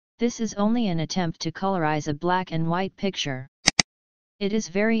This is only an attempt to colorize a black and white picture. It is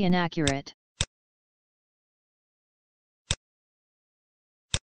very inaccurate.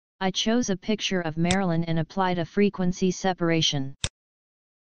 I chose a picture of Marilyn and applied a frequency separation.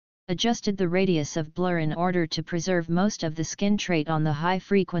 Adjusted the radius of blur in order to preserve most of the skin trait on the high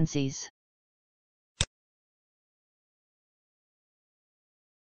frequencies.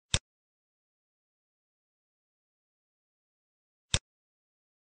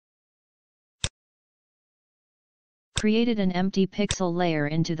 Created an empty pixel layer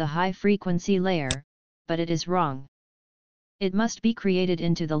into the high frequency layer, but it is wrong. It must be created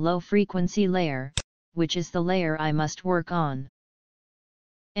into the low frequency layer, which is the layer I must work on.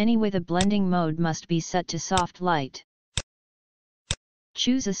 Anyway, the blending mode must be set to soft light.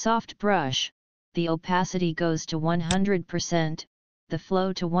 Choose a soft brush, the opacity goes to 100%, the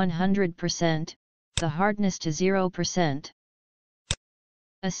flow to 100%, the hardness to 0%.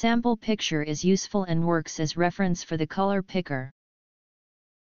 A sample picture is useful and works as reference for the color picker.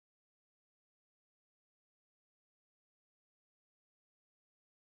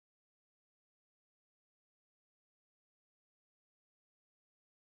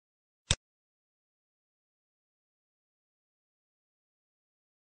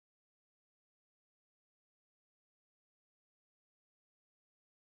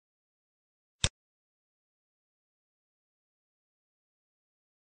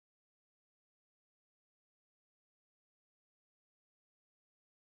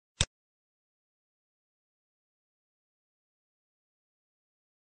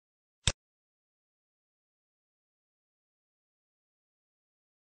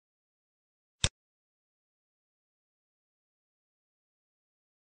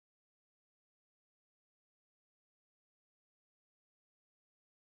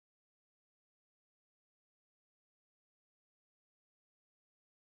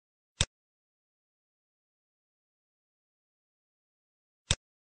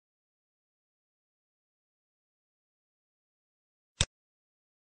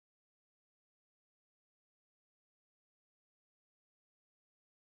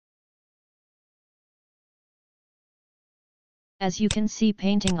 As you can see,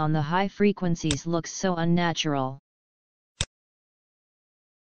 painting on the high frequencies looks so unnatural.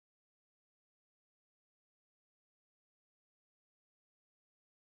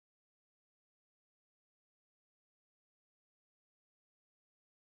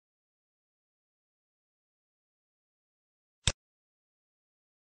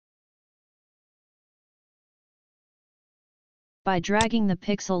 By dragging the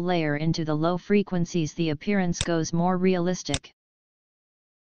pixel layer into the low frequencies, the appearance goes more realistic.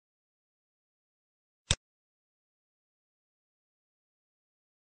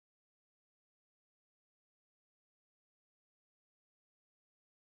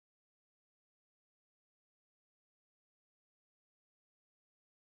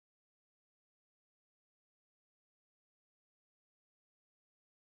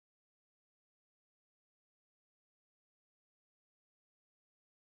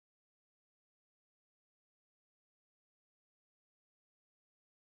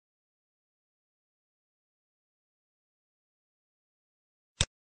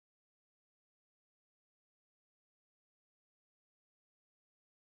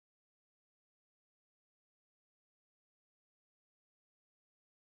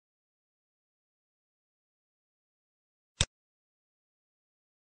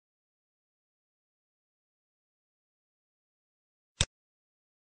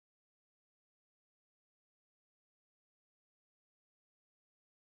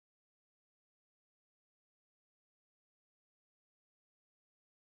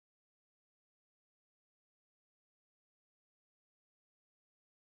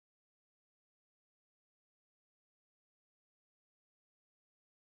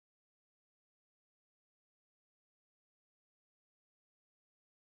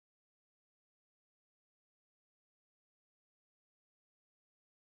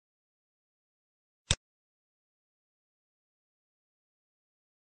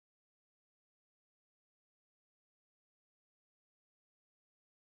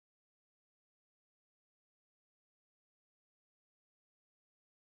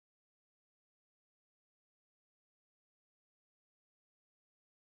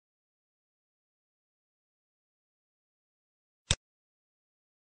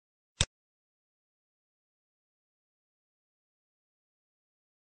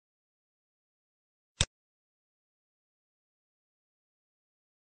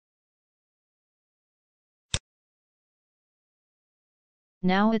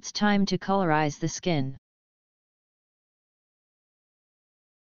 Now it's time to colorize the skin.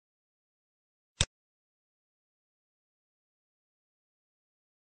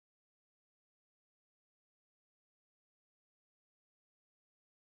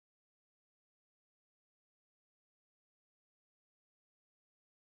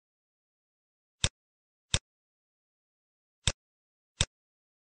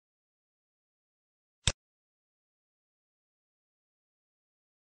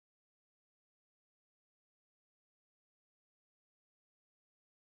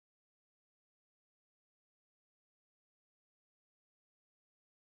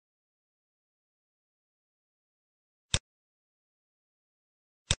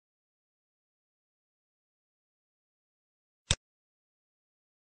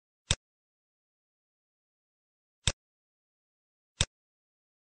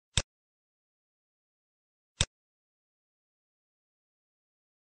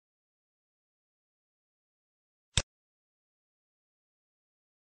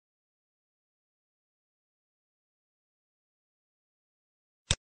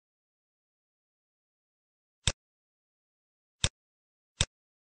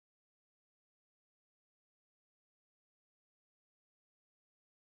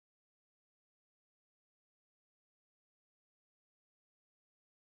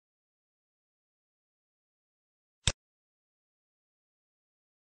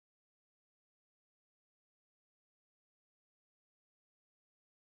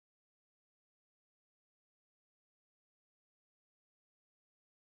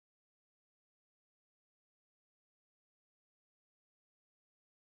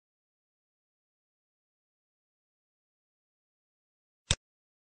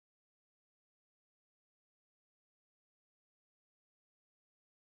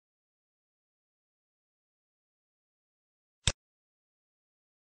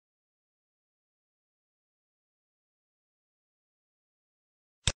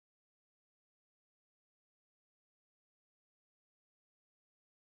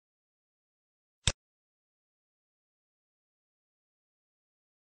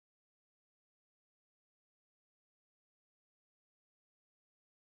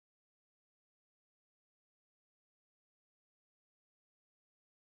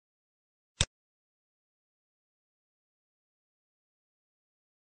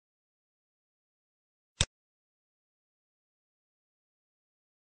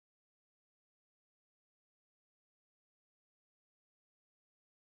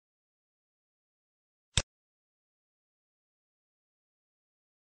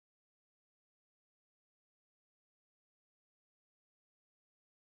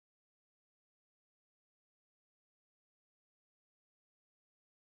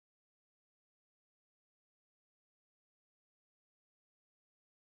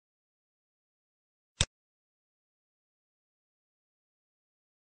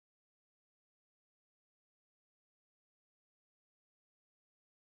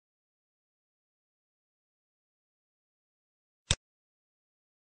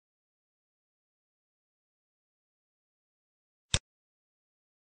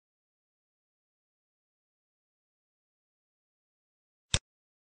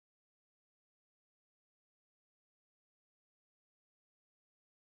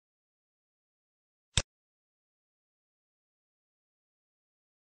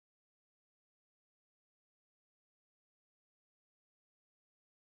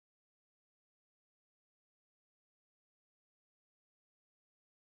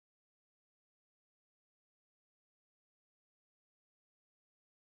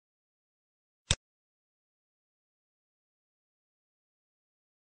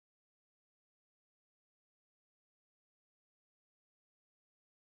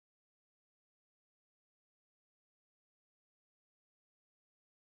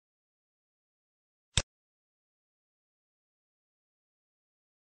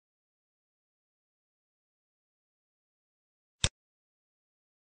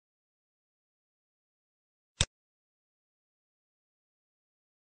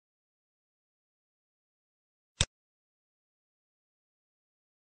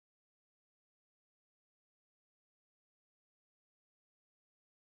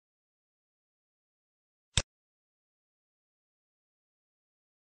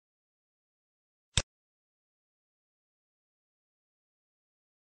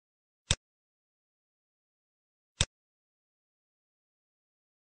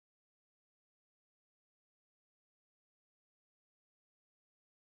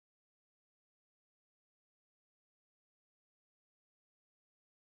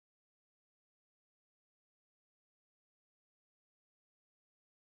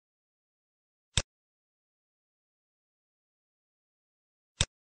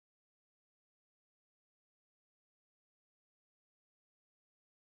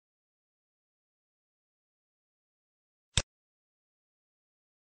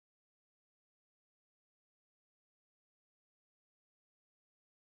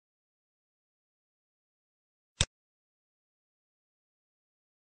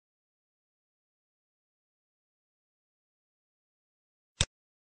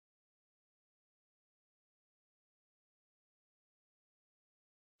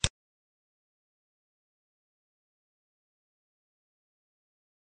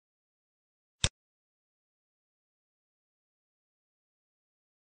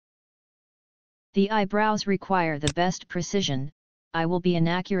 The eyebrows require the best precision. I will be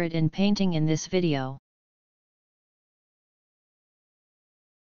inaccurate in painting in this video.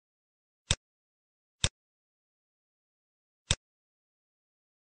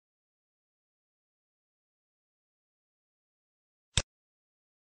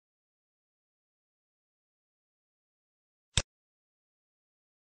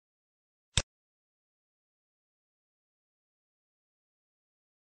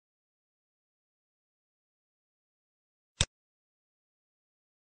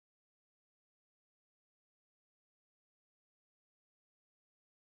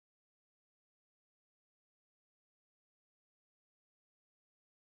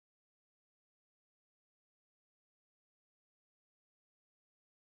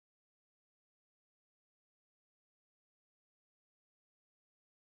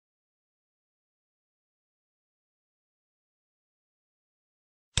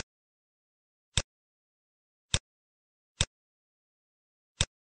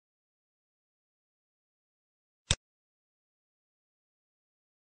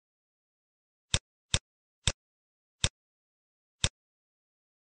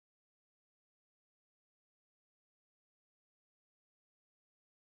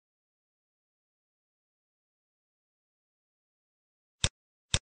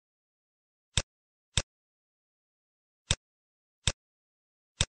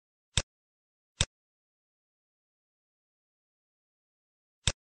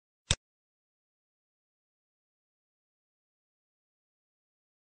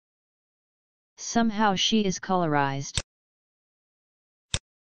 Somehow she is colorized.